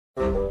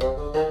Hello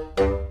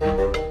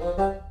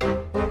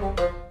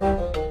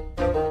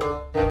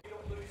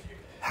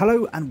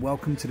and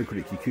welcome to the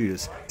Critically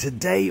Clueless.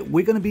 Today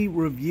we're going to be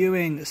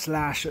reviewing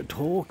 /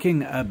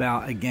 talking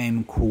about a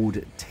game called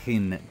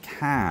Tin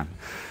Can.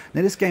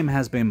 Now this game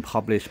has been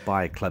published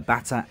by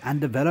Paperback and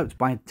developed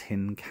by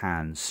Tin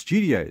Can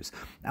Studios.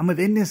 And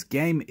within this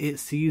game it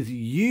sees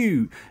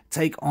you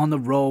take on the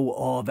role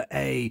of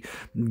a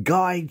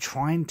guy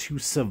trying to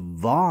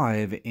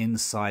survive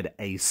inside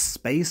a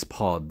space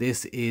pod.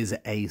 This is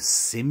a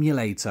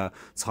simulator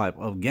type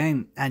of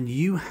game and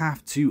you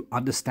have to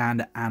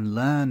understand and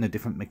learn the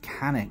different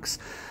mechanics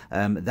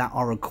that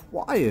are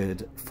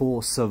required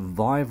for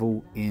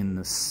survival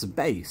in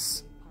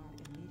space.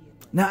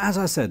 Now, as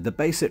I said, the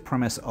basic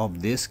premise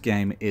of this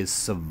game is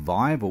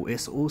survival.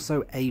 It's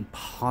also a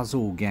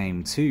puzzle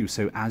game too.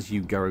 So as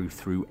you go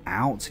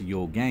throughout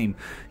your game,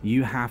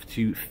 you have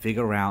to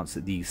figure out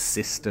the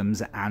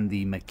systems and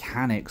the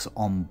mechanics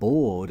on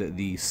board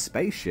the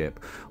spaceship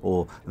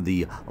or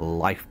the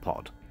life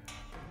pod.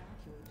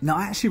 Now,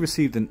 I actually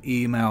received an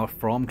email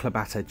from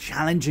Paperback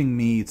challenging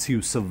me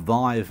to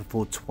survive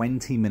for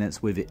 20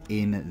 minutes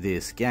within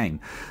this game.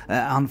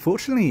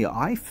 Unfortunately,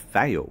 I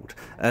failed.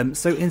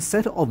 So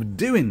instead of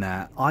doing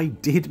that, I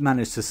did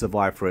manage to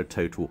survive for a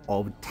total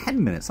of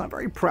 10 minutes. I'm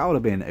very proud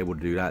of being able to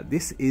do that.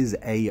 This is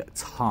a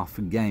tough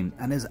game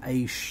and there's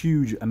a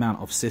huge amount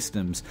of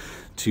systems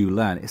to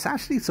learn. It's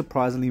actually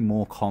surprisingly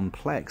more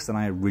complex than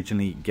I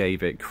originally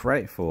gave it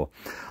credit for.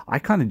 I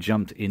kind of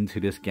jumped into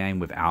this game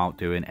without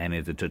doing any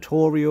of the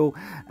tutorial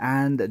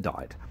and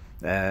died.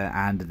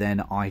 And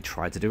then I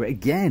tried to do it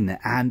again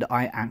and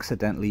I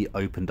accidentally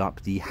opened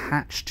up the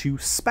hatch to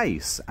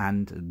space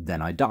and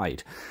then I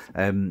died.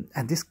 And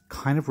this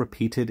kind of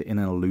repeated in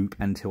a loop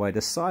until I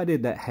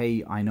decided that,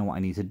 hey, I know what I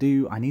need to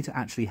do. I need to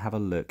actually have a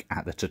look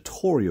at the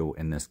tutorial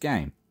in this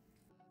game.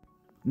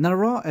 Now,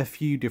 there are a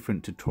few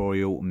different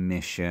tutorial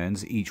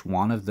missions, each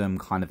one of them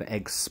kind of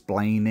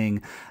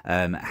explaining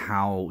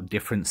how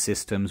different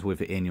systems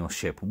within your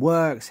ship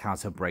works, how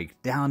to break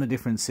down the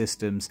different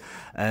systems,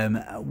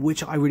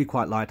 which I really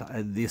quite liked.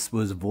 This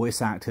was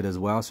voice acted as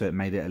well, so it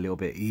made it a little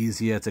bit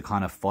easier to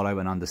kind of follow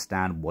and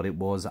understand what it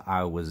was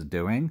I was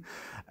doing.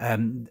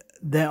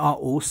 There are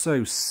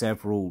also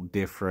several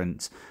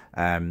different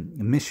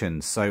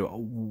missions. So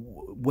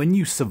when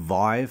you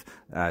survive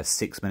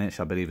 6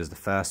 minutes, I believe is the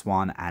first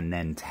one, and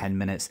then 10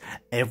 minutes,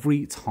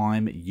 every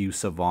time you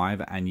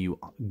survive and you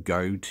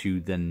go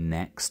to the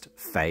next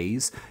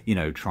phase, you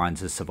know, trying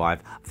to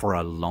survive for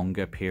a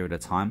longer period of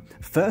time,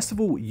 first of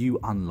all, you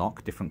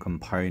unlock different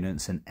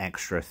components and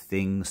extra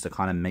things to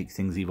kind of make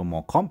things even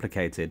more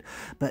complicated,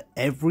 but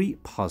every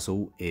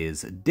puzzle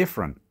is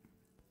different.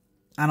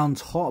 And on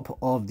top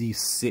of the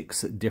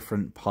 6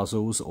 different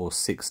puzzles or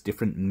 6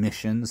 different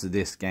missions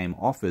this game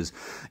offers,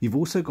 you've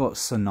also got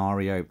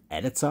scenario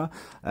editor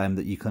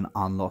that you can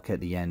unlock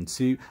at the end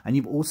too. And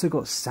you've also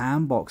got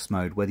sandbox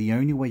mode, where the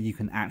only way you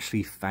can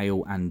actually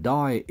fail and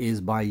die is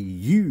by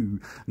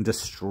you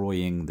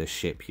destroying the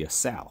ship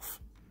yourself.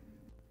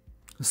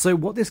 So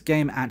what this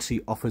game actually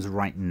offers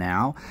right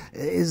now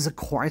is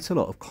quite a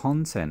lot of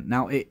content.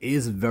 Now, it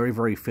is very,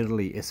 very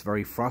fiddly. It's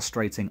very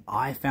frustrating.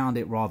 I found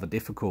it rather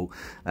difficult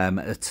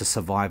to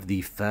survive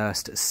the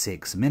first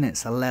 6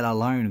 minutes, let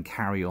alone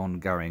carry on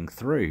going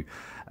through.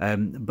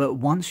 But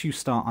once you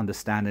start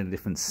understanding the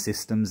different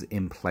systems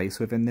in place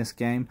within this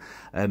game,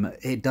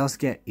 it does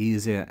get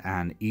easier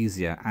and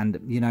easier. And,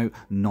 you know,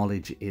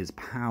 knowledge is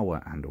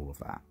power and all of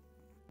that.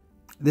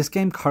 This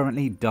game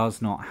currently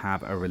does not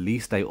have a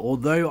release date,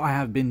 although I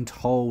have been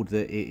told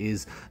that it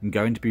is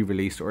going to be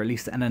released, or at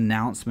least an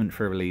announcement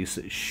for release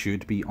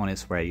should be on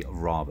its way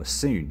rather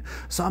soon.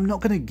 So I'm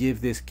not going to give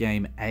this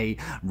game a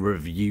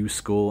review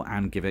score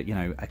and give it, you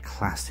know, a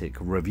classic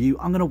review.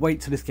 I'm going to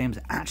wait till this game's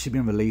actually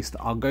been released.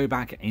 I'll go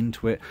back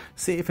into it,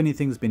 see if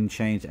anything's been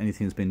changed,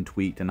 anything's been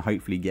tweaked, and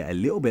hopefully get a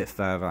little bit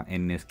further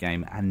in this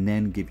game, and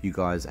then give you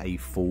guys a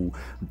full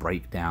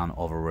breakdown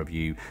of a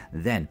review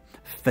then.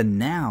 For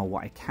now,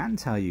 what I can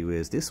tell you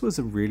is this was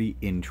a really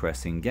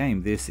interesting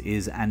game. This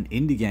is an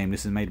indie game.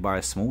 This is made by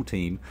a small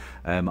team.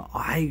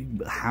 I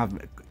have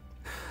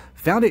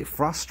found it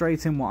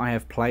frustrating what I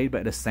have played, but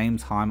at the same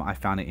time I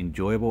found it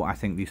enjoyable. I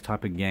think these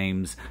type of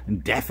games,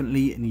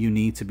 definitely you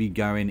need to be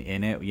going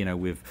in it, you know,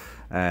 with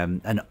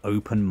an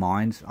open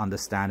mind,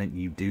 understanding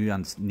you do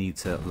need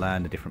to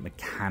learn the different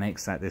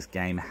mechanics that this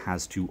game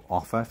has to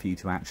offer for you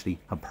to actually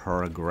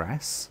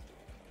progress.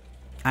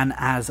 And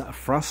as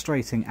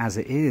frustrating as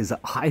it is,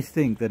 I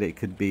think that it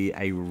could be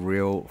a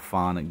real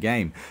fun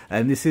game.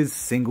 And this is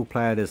single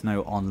player, there's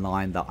no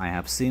online that I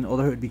have seen,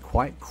 although it would be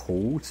quite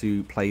cool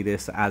to play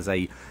this as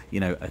a, you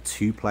know, a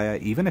 2-player,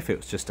 even if it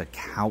was just a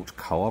couch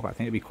co-op. I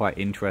think it'd be quite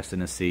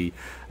interesting to see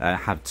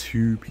have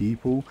 2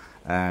 people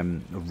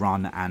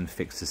run and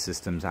fix the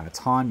systems at a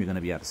time. You're going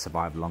to be able to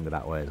survive longer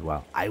that way as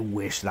well. I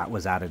wish that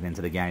was added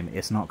into the game.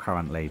 It's not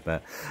currently,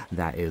 but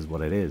that is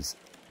what it is.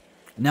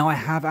 Now, I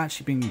have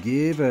actually been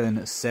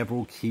given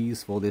several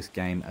keys for this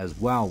game as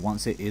well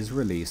once it is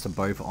released,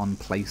 both on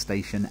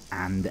PlayStation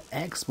and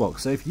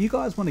Xbox. So if you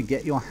guys want to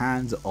get your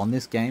hands on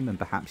this game and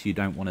perhaps you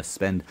don't want to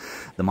spend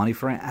the money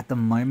for it, at the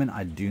moment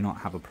I do not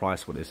have a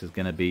price what this is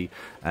going to be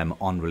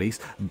on release.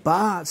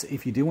 But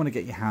if you do want to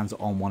get your hands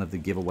on one of the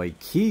giveaway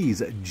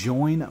keys,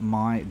 join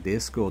my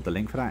Discord. The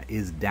link for that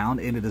is down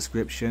in the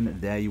description.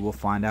 There you will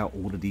find out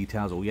all the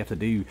details. All you have to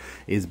do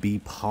is be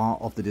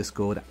part of the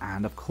Discord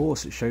and of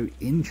course show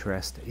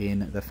interest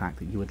in the fact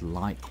that you would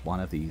like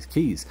one of these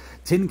keys.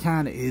 Tin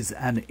Can is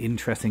an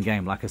interesting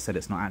game. Like I said,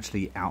 it's not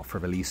actually out for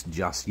release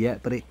just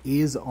yet, but it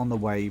is on the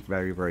way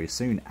very, very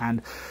soon.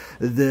 And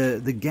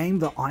the game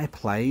that I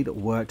played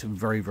worked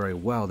very, very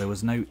well. There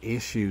was no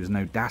issues,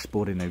 no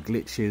dashboarding, no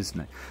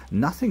glitches,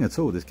 nothing at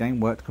all. This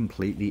game worked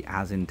completely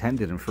as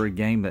intended, and for a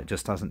game that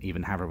just doesn't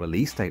even have a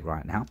release date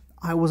right now,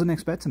 I wasn't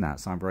expecting that,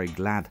 so I'm very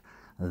glad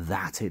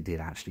that it did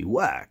actually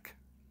work.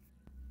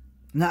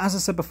 Now, as I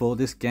said before,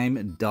 this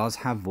game does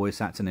have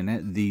voice acting in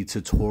it. The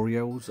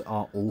tutorials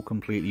are all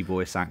completely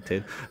voice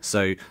acted.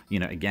 So, you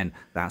know, again,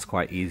 that's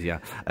quite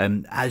easier.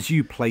 As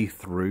you play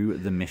through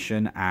the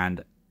mission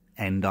and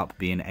end up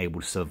being able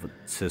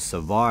to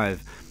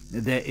survive,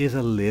 there is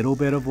a little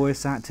bit of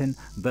voice acting,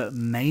 but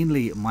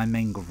mainly my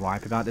main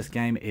gripe about this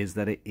game is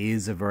that it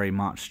is very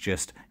much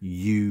just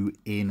you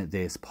in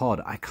this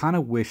pod. I kind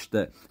of wish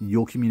that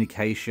your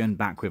communication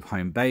back with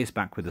home base,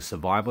 back with the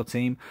survival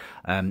team,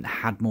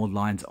 had more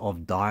lines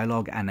of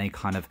dialogue and they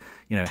kind of,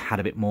 you know,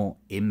 had a bit more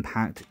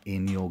impact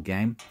in your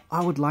game.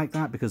 I would like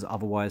that, because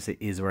otherwise it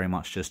is very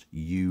much just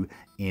you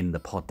in the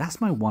pod.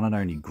 That's my one and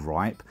only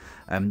gripe.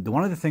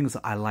 One of the things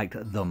that I liked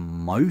the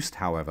most,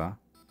 however,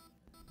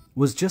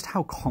 was just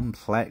how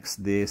complex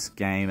this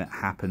game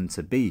happened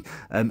to be.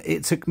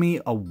 It took me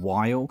a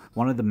while.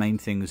 One of the main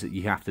things that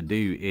you have to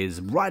do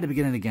is, right at the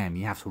beginning of the game,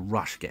 you have to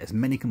rush, get as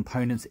many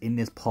components in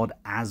this pod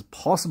as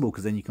possible,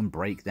 because then you can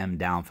break them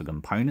down for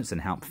components and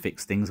help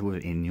fix things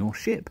within your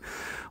ship.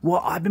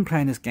 Well, I've been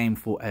playing this game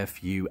for a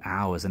few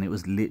hours, and it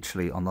was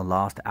literally on the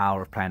last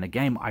hour of playing the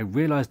game, I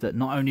realized that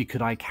not only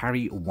could I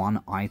carry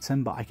one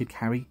item, but I could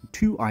carry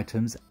 2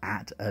 items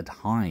at a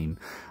time.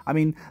 I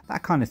mean,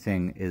 that kind of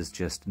thing is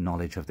just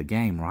knowledge of the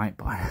game, right?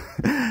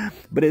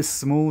 But it's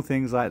small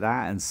things like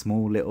that and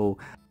small little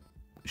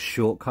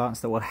shortcuts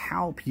that will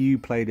help you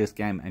play this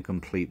game and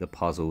complete the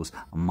puzzles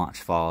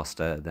much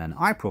faster than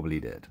I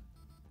probably did.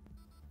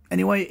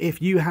 Anyway,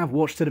 if you have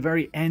watched to the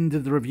very end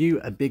of the review,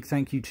 a big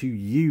thank you to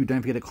you. Don't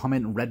forget to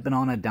comment red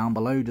banana down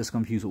below, just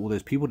confuse all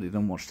those people that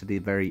didn't watch to the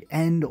very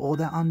end or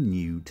that are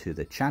new to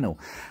the channel.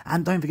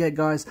 And don't forget,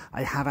 guys,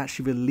 I have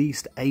actually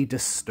released a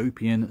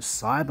dystopian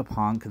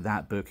cyberpunk.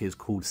 That book is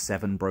called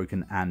 7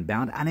 Broken and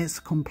Bound, and it's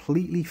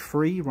completely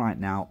free right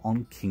now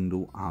on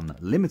Kindle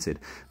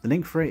Unlimited. The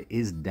link for it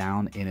is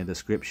down in the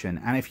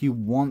description. And if you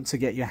want to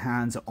get your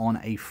hands on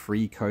a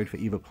free code for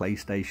either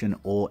PlayStation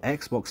or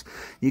Xbox,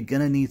 you're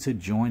gonna need to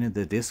join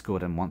the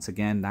Discord, and once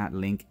again that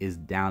link is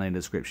down in the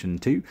description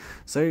too.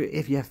 So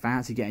if you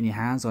fancy getting your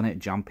hands on it,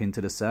 jump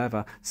into the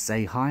server,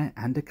 say hi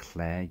and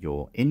declare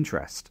your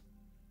interest.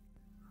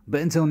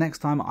 But until next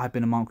time, I've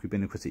been Mark, we've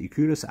been Critically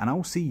Clueless, and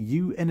I'll see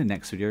you in the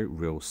next video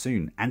real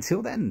soon.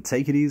 Until then,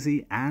 take it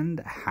easy and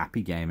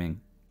happy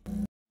gaming.